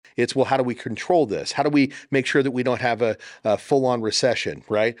It's, well, how do we control this? How do we make sure that we don't have a full-on recession,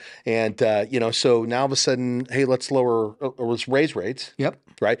 right? And, so now all of a sudden, hey, let's let's raise rates. Yep.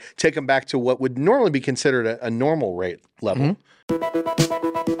 Right? Take them back to what would normally be considered a normal rate level.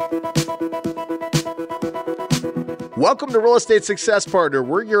 Welcome to Real Estate Success Partner.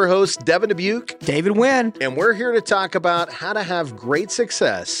 We're your hosts, Devin Dubuque, David Wynn, and we're here to talk about how to have great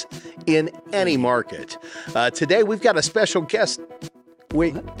success in any market. Today, we've got a special guest.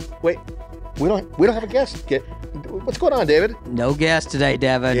 Wait, we don't have a guest. What's going on, David? No guest today,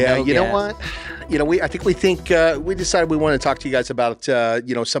 Devin. Yeah, no you guest. know what? We decided we want to talk to you guys about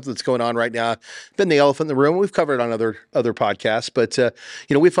something that's going on right now. Been the elephant in the room. We've covered it on other podcasts, but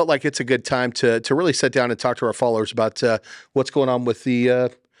we felt like it's a good time to really sit down and talk to our followers about what's going on with the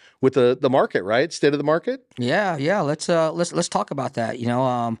market, right? State of the market. Yeah. Let's talk about that.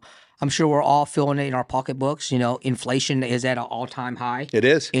 I'm sure we're all feeling it in our pocketbooks. Inflation is at an all-time high. It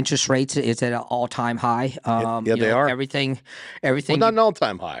is. Interest rates is at an all-time high. They are. Everything. Well, not an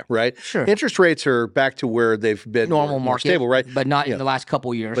all-time high, right? Sure. Interest rates are back to where they've been Normal more market, stable, right? But not in the last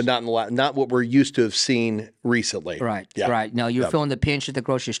couple of years. But not not what we're used to have seen recently. Right. Yeah. Right. No, you're feeling the pinch at the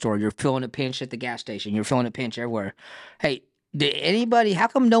grocery store. You're feeling the pinch at the gas station. You're feeling the pinch everywhere. Hey. How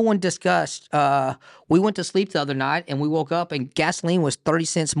come no one discussed, we went to sleep the other night and we woke up and gasoline was 30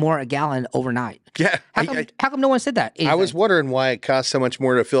 cents more a gallon overnight? Yeah. How come no one said that? I was wondering why it cost so much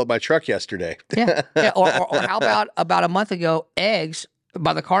more to fill up my truck yesterday. Yeah. Or how about a month ago, eggs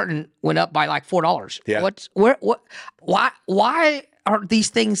by the carton went up by like $4. Yeah. Why are these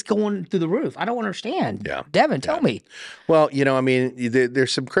things going through the roof? I don't understand. Yeah. Devin, tell me. Well,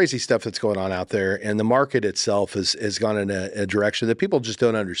 there's some crazy stuff that's going on out there, and the market itself has gone in a direction that people just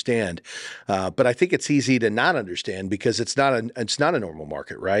don't understand. But I think it's easy to not understand because it's not a normal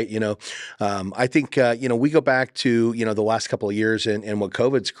market, right? I think we go back to the last couple of years, and what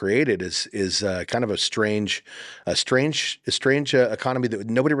COVID's created is kind of a strange economy that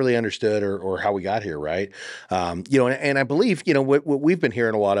nobody really understood or how we got here, right? And I believe what we've been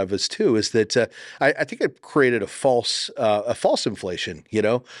hearing a lot of is that I think it created a false inflation.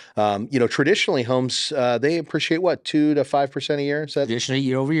 Traditionally homes they appreciate what 2 to 5% a year. Is that traditionally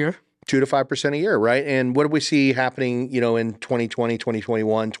year over year? 2 to 5% a year, right? And what do we see happening? In 2020,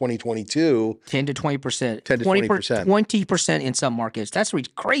 2021, 2022? 10 to 20%. 10 to 20%. 20% in some markets. That's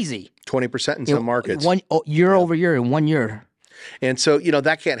crazy. 20% in some markets. Year over year in 1 year. And so,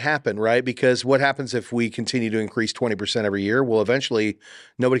 that can't happen, right? Because what happens if we continue to increase 20% every year? Well, eventually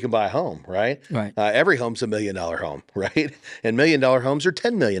nobody can buy a home, right? Right. Every home's $1 million home, right? And $1 million homes are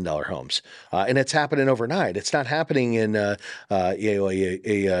 $10 million homes. And it's happening overnight. It's not happening in a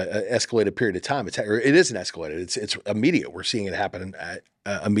escalated period of time. It isn't escalated. It's immediate. We're seeing it happen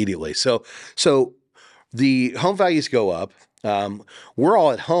immediately. So the home values go up. We're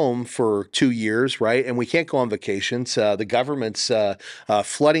all at home for 2 years, right? And we can't go on vacations. The government's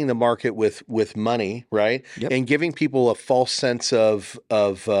flooding the market with money, right? Yep. And giving people a false sense of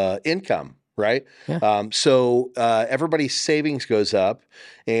income, right? Yeah. So everybody's savings goes up,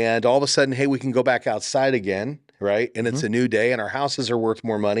 and all of a sudden, hey, we can go back outside again. Right. And it's a new day and our houses are worth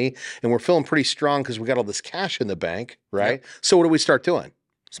more money and we're feeling pretty strong because we got all this cash in the bank. Right. Yep. So what do we start doing?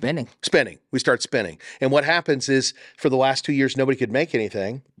 Spending. We start spending. And what happens is for the last 2 years, nobody could make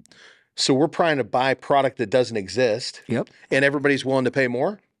anything. So we're trying to buy product that doesn't exist. Yep. And everybody's willing to pay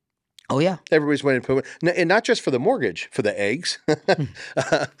more. Oh, yeah. Everybody's willing to pay more. And not just for the mortgage, for the eggs,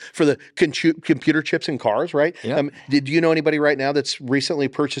 for the computer chips in cars, right? Yep. Did you know anybody right now that's recently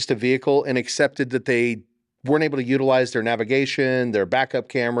purchased a vehicle and accepted that they weren't able to utilize their navigation, their backup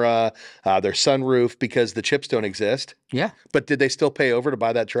camera, their sunroof because the chips don't exist? Yeah. But did they still pay over to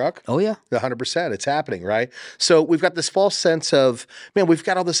buy that truck? Oh, yeah. 100%. It's happening, right? So we've got this false sense of, man, we've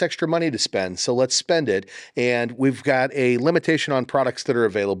got all this extra money to spend, so let's spend it. And we've got a limitation on products that are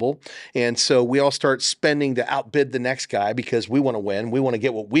available. And so we all start spending to outbid the next guy because we want to win. We want to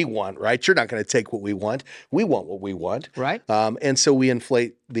get what we want, right? You're not going to take what we want. We want what we want. Right. And so we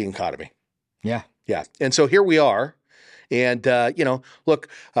inflate the economy. Yeah. Yeah. And so here we are. And, look,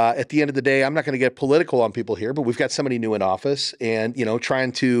 at the end of the day, I'm not going to get political on people here, but we've got somebody new in office and,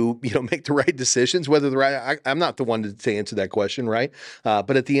 trying to, make the right decisions, I'm not the one to answer that question, right?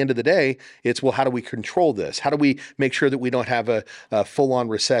 But at the end of the day, it's, well, how do we control this? How do we make sure that we don't have a full-on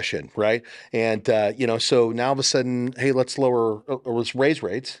recession, right? And, so now all of a sudden, hey, let's raise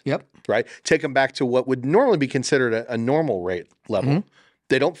rates. Yep. Right? Take them back to what would normally be considered a normal rate level. Mm-hmm.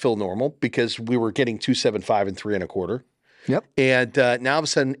 They don't feel normal because we were getting 2.75 and 3.25. Yep. And now all of a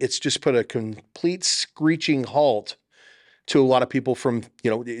sudden, it's just put a complete screeching halt to a lot of people from,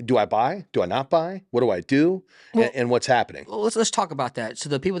 do I buy? Do I not buy? What do I do? And what's happening? Well, let's talk about that. So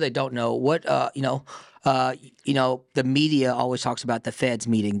the people that don't know what the media always talks about the Fed's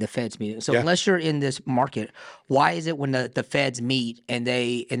meeting, the Fed's meeting. So Yeah. unless you're in this market, why is it when the Feds meet and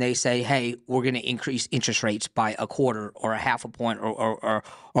they say, hey, we're going to increase interest rates by a quarter or a half a point or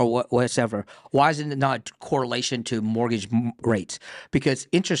whatever? Why is it not correlation to mortgage rates? Because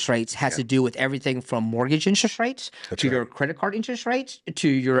interest rates has to do with everything from mortgage interest rates to your credit card interest rates to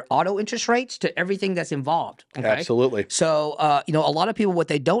your auto interest rates to everything that's involved. Okay? Absolutely. So, a lot of people, what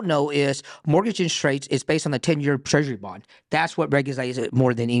they don't know is mortgage interest rates is based on the 10-year treasury bond. That's what regulates it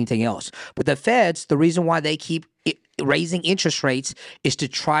more than anything else. But the Feds, the reason why they keep raising interest rates is to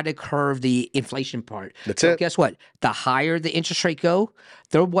try to curb the inflation part. That's so it. Guess what? The higher the interest rate go,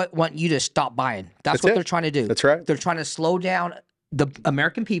 they want you to stop buying. That's what it. they're trying to do. That's right. They're trying to slow down the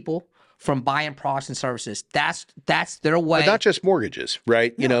American people from buying products and services. That's their way. But not just mortgages,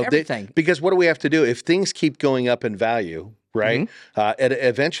 right? Everything. Because what do we have to do if things keep going up in value? Right. And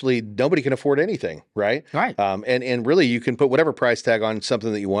eventually nobody can afford anything. Right. Right. And really you can put whatever price tag on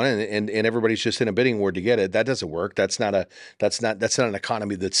something that you want and everybody's just in a bidding war to get it. That doesn't work. That's not an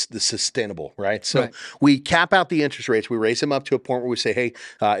economy that's sustainable. Right. So we cap out the interest rates. We raise them up to a point where we say, hey,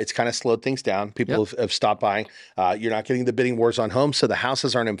 it's kind of slowed things down. People have stopped buying. You're not getting the bidding wars on homes. So the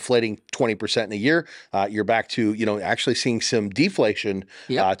houses aren't inflating 20% in a year. You're back to, actually seeing some deflation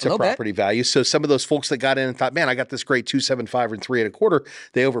to property values. So some of those folks that got in and thought, man, I got this great 2.75 and 3 1/4,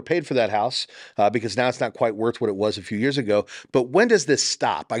 they overpaid for that house because now it's not quite worth what it was a few years ago. But when does this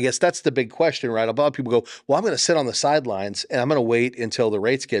stop? I guess that's the big question, right? A lot of people go, well, I'm going to sit on the sidelines and I'm going to wait until the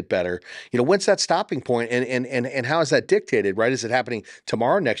rates get better. When's that stopping point and how is that dictated, right? Is it happening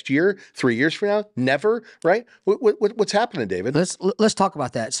tomorrow, next year, 3 years from now? Never, right? What's happening, David? Let's talk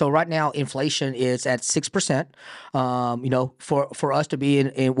about that. So right now, inflation is at 6%. For us to be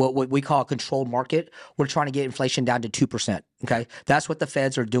in what we call a controlled market, we're trying to get inflation down to 2%. Okay, that's what the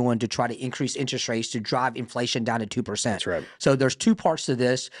Feds are doing to try to increase interest rates to drive inflation down to 2%. That's right. So there's two parts to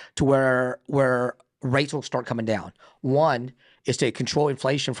this to where rates will start coming down. One is to control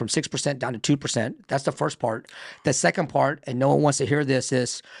inflation from 6% down to 2%. That's the first part. The second part, and no one wants to hear this,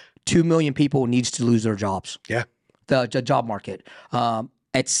 is 2 million people needs to lose their jobs. Yeah. The job market.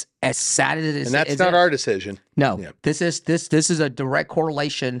 It's as sad as it is. And that's not our decision. No, Yeah. this is a direct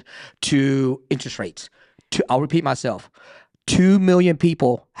correlation to interest rates. I'll repeat myself. 2 million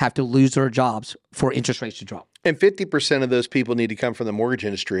people have to lose their jobs for interest rates to drop. And 50% of those people need to come from the mortgage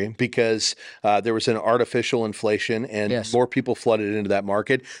industry because there was an artificial inflation and more people flooded into that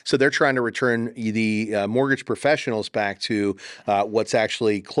market. So they're trying to return the mortgage professionals back to what's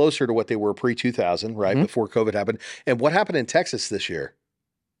actually closer to what they were pre-2000, right, before COVID happened. And what happened in Texas this year?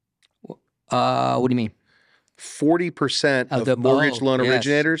 What do you mean? 40% of the mortgage loan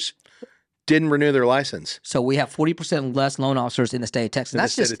originators didn't renew their license. So we have 40% less loan officers in the state of Texas.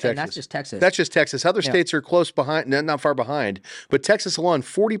 That's just Texas. That's just Texas. Other states are close behind, not far behind. But Texas alone,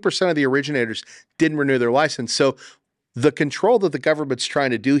 40% of the originators didn't renew their license. So the control that the government's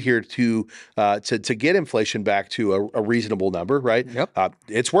trying to do here to get inflation back to a reasonable number, right? Yep.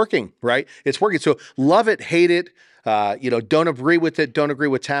 It's working, right? It's working. So love it, hate it. Don't agree with it. Don't agree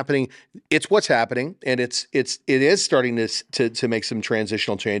what's happening. It's what's happening, and it is starting to make some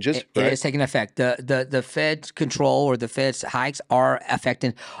transitional changes. It is taking effect. The Fed's control or the Fed's hikes are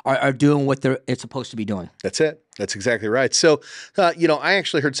doing what it's supposed to be doing. That's it. That's exactly right. So, I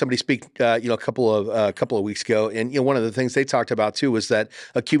actually heard somebody speak, a couple of weeks ago, and one of the things they talked about too was that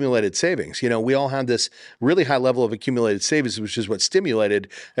accumulated savings. We all had this really high level of accumulated savings, which is what stimulated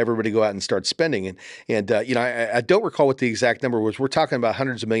everybody to go out and start spending. And I don't recall what the exact number was. We're talking about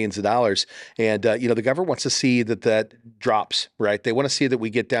hundreds of millions of dollars, and the government wants to see that drops. Right? They want to see that we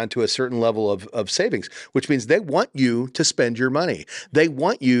get down to a certain level of savings, which means they want you to spend your money. They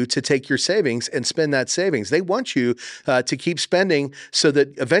want you to take your savings and spend that savings. They want you to keep spending so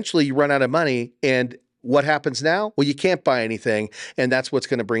that eventually you run out of money. And what happens now? Well, you can't buy anything, and that's what's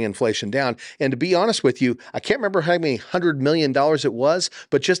going to bring inflation down. And to be honest with you, I can't remember how many $100 million it was,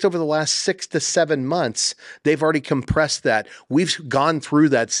 but just over the last 6 to 7 months, they've already compressed that. We've gone through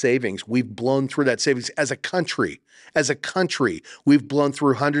that savings. We've blown through that savings as a country. As a country, we've blown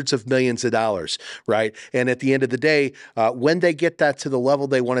through hundreds of millions of dollars, right? And at the end of the day, when they get that to the level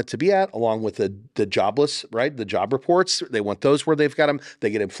they want it to be at, along with the jobless, right, the job reports, they want those where they've got them, they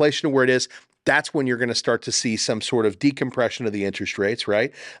get inflation to where it is. That's when you're going to start to see some sort of decompression of the interest rates,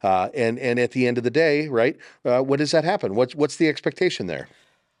 right? And at the end of the day, right, when does that happen? What's the expectation there?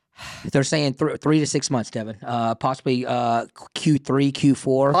 They're saying 3 to 6 months, Devin. Possibly Q3,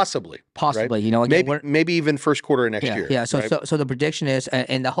 Q4. Possibly. Possibly. Right? You know, again, maybe even first quarter of next yeah, year. yeah. So, right? so the prediction is,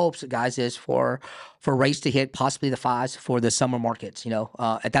 and the hopes, guys, is for rates to hit possibly the fives for the summer markets. You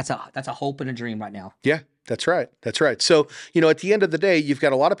know, that's a hope and a dream right now. Yeah, that's right. That's right. So, at the end of the day, you've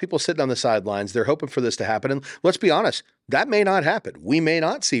got a lot of people sitting on the sidelines. They're hoping for this to happen. And let's be honest, that may not happen. We may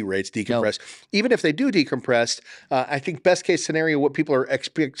not see rates decompress. Even if they do decompress, I think best case scenario, what people are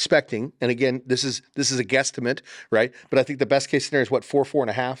expecting, and again, this is a guesstimate, right? But I think the best case scenario is what,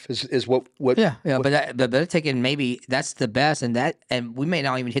 4.5 is what. Yeah, yeah. But they're taking, maybe that's the best, and we may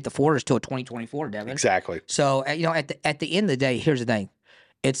not even hit the fours till 2024, Devin. Exactly. So at the end of the day, here's the thing.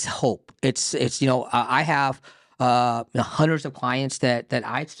 It's hope. It's I have hundreds of clients that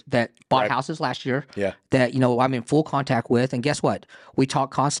bought houses last year. Yeah. That I'm in full contact with, and guess what? We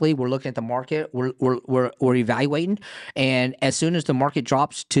talk constantly. We're looking at the market. We're evaluating, and as soon as the market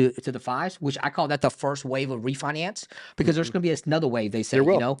drops to the fives, which I call that the first wave of refinance, because there's going to be another wave. They say, There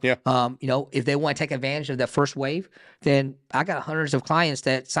will. Yeah. If they want to take advantage of that first wave, then I got hundreds of clients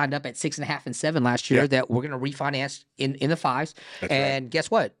that signed up at 6.5 and 7 last year that we're going to refinance in the fives. That's and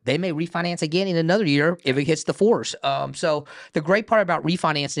guess what? They may refinance again in another year if it hits the fours. So the great part about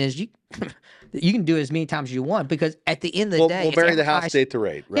refinancing is you can do it as many times as you want, because at the end of the day, we'll bury the house, date the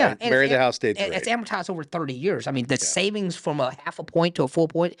rate, right? Yeah, bury the house, date the rate. It's amortized over 30 years. I mean, the savings from a half a point to a full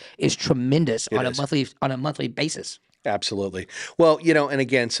point is tremendous on a monthly basis. Absolutely. Well, and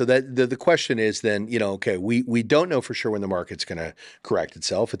again, so that the question is then, okay, we don't know for sure when the market's going to correct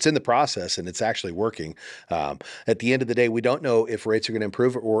itself. It's in the process and it's actually working. At the end of the day, we don't know if rates are going to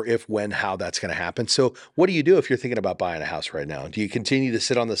improve or if, when, how that's going to happen. So what do you do if you're thinking about buying a house right now? Do you continue to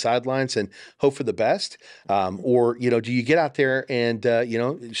sit on the sidelines and hope for the best? Or, do you get out there and,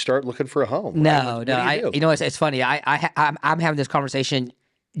 start looking for a home? No. It's funny. I'm having this conversation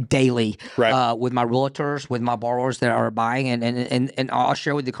daily with my realtors, with my borrowers that are buying, and I'll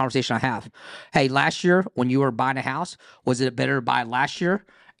share with you the conversation I have. Hey, last year when you were buying a house, was it better to buy last year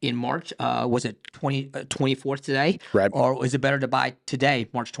in March? Was it 24th today? Right. Or was it better to buy today,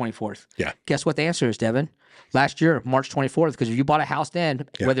 March 24th? Yeah. Guess what the answer is, Devin? Last year, March 24th, because if you bought a house then,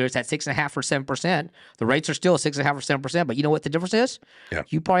 whether it's at 6.5 or 7%, the rates are still 6.5 or 7%. But you know what the difference is? Yeah.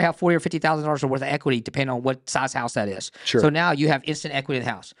 You probably have $40,000 or $50,000 worth of equity, depending on what size house that is. Sure. So now you have instant equity in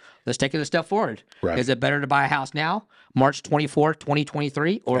the house. Let's take it a step forward. Right. Is it better to buy a house now, March 24th,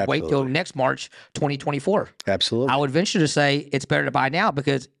 2023, or wait till next March 2024? Absolutely. I would venture to say it's better to buy now,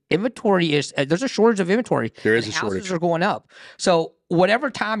 because inventory is there's a shortage of inventory. There is a houses shortage. Are going up. So whatever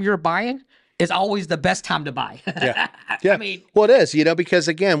time you're buying is always the best time to buy. Yeah. I mean, well, it is, because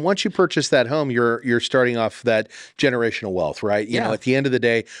again, once you purchase that home, you're starting off that generational wealth, right? You know, at the end of the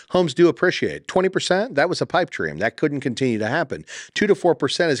day, homes do appreciate. 20%, that was a pipe dream. That couldn't continue to happen. 2 to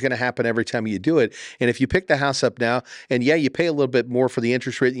 4% is going to happen every time you do it. And if you pick the house up now, and you pay a little bit more for the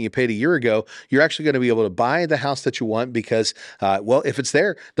interest rate than you paid a year ago, you're actually going to be able to buy the house that you want because, if it's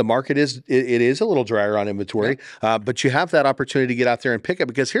there, the market is a little drier on inventory, but you have that opportunity to get out there and pick it,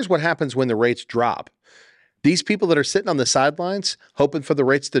 because here's what happens when the rates drop. These people that are sitting on the sidelines hoping for the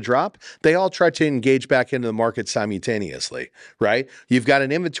rates to drop, they all try to engage back into the market simultaneously, right? You've got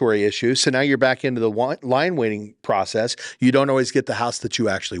an inventory issue, so now you're back into the line waiting process. You don't always get the house that you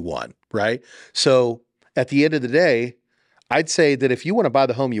actually want, right? So at the end of the day, I'd say that if you want to buy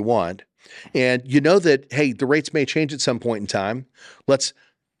the home you want, and you know that, hey, the rates may change at some point in time, let's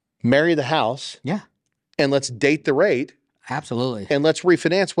marry the house and let's date the rate. Absolutely. And let's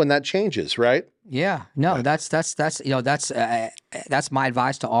refinance when that changes, right? Yeah. No, that's my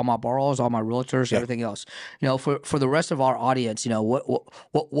advice to all my borrowers, all my realtors, everything else. For the rest of our audience,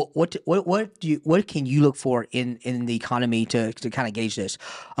 what can you look for in the economy to kind of gauge this?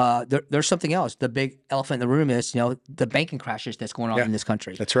 There's something else. The big elephant in the room is the banking crashes that's going on in this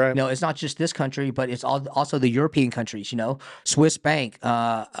country. That's right. It's not just this country, but it's also the European countries. Swiss Bank,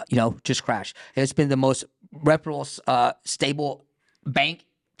 just crashed, and it's been the most reputable, stable bank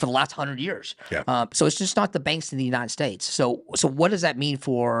for the last 100 years. Yeah. So it's just not the banks in the United States. So what does that mean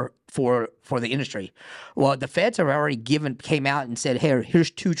for the industry? Well, the feds have already came out and said, hey, here's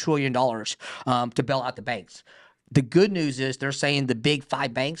 $2 trillion to bail out the banks. The good news is they're saying the big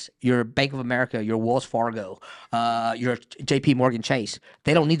 5 banks, your Bank of America, your Wells Fargo, your JP Morgan Chase,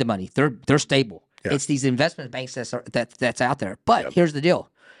 they don't need the money. They're stable. Yeah. It's these investment banks that's out there. But here's the deal.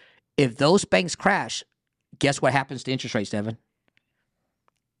 If those banks crash, guess what happens to interest rates, Devin?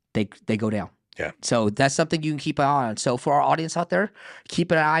 They go down. Yeah. So that's something you can keep an eye on. So for our audience out there,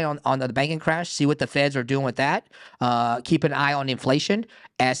 keep an eye on the banking crash. See what the Feds are doing with that. Keep an eye on inflation.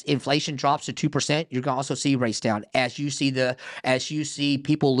 As inflation drops to 2%, you're gonna also see rates down. As you see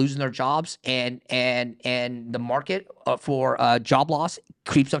people losing their jobs and the market for job loss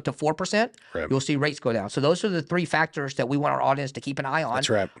creeps up to 4%, Right. you'll see rates go down. So those are the three factors that we want our audience to keep an eye on. That's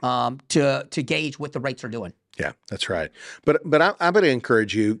right. To gauge what the rates are doing. Yeah, that's right. But I'm going to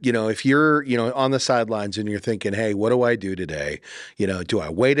encourage you, if you're, on the sidelines and you're thinking, hey, what do I do today? Do I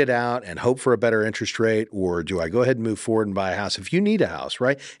wait it out and hope for a better interest rate, or do I go ahead and move forward and buy a house? If you need a house,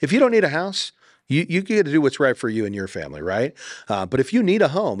 right? If you don't need a house, you get to do what's right for you and your family, right? But if you need a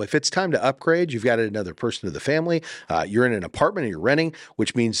home, if it's time to upgrade, you've got another person to the family, you're in an apartment and you're renting,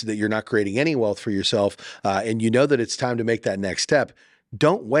 which means that you're not creating any wealth for yourself, and you know that it's time to make that next step,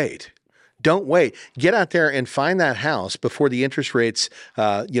 don't wait. Don't wait. Get out there and find that house before the interest rates,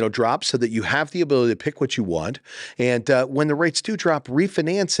 drop, so that you have the ability to pick what you want. And when the rates do drop,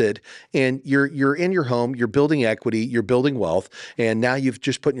 refinance it, and you're in your home. You're building equity. You're building wealth, and now you've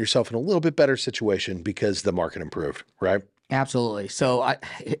just put yourself in a little bit better situation because the market improved. Right? Absolutely. So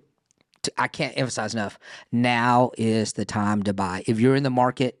I can't emphasize enough. Now is the time to buy. If you're in the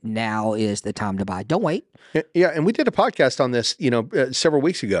market, now is the time to buy. Don't wait. Yeah, and we did a podcast on this, several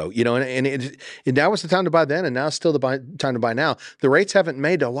weeks ago, and now was the time to buy then, and now is still the time to buy now. The rates haven't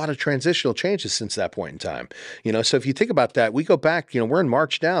made a lot of transitional changes since that point in time, So if you think about that, we go back, we're in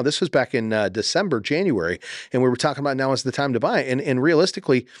March now. This was back in December, January, and we were talking about now is the time to buy, and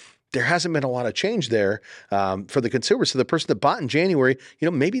realistically, there hasn't been a lot of change there for the consumer. So the person that bought in January,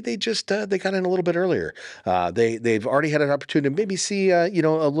 maybe they just they got in a little bit earlier. They've already had an opportunity to maybe see a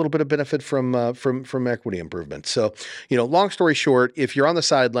little bit of benefit from equity improvement. So long story short, if you're on the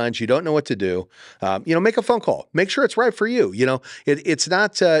sidelines, you don't know what to do, make a phone call. Make sure it's right for you. It's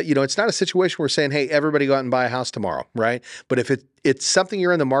not it's not a situation where we're saying, hey, everybody go out and buy a house tomorrow, right? But if it's something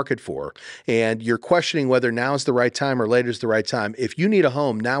you're in the market for and you're questioning whether now is the right time or later is the right time, if you need a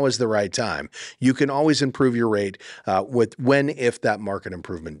home, now is the right time. You can always improve your rate if that market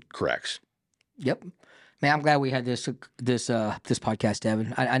improvement corrects. Yep. Man, I'm glad we had this podcast,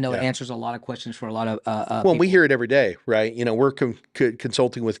 Devin. I know it answers a lot of questions for a lot of well, we hear it every day, right? We're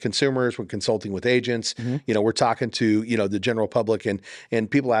consulting with consumers, we're consulting with agents, we're talking to, the general public,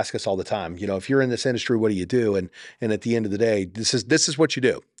 and people ask us all the time, if you're in this industry, what do you do? And at the end of the day, this is what you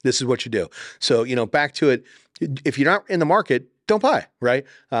do. This is what you do. So, back to it, if you're not in the market, don't buy, right?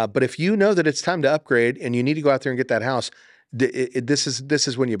 But if you know that it's time to upgrade and you need to go out there and get that house, this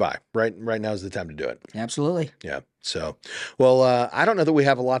is when you buy, right? Right now is the time to do it. Absolutely. Yeah. So, well, I don't know that we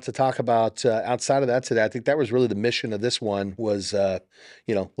have a lot to talk about outside of that today. I think that was really the mission of this one was,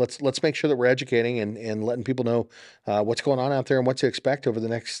 let's make sure that we're educating and letting people know what's going on out there and what to expect over the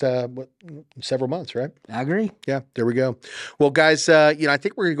next several months, right? I agree. Yeah, there we go. Well, guys, I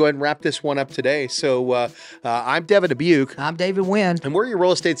think we're going to go ahead and wrap this one up today. So I'm Devin Dubuque. I'm David Wynn. And we're your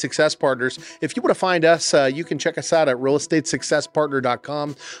Real Estate Success Partners. If you want to find us, you can check us out at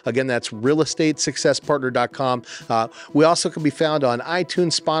realestatesuccesspartner.com. Again, that's realestatesuccesspartner.com. We also can be found on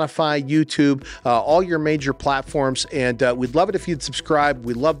iTunes, Spotify, YouTube, all your major platforms. And we'd love it if you'd subscribe.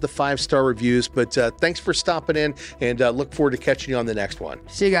 We love the 5-star reviews. But thanks for stopping in, and look forward to catching you on the next one.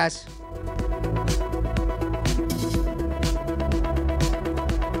 See you guys.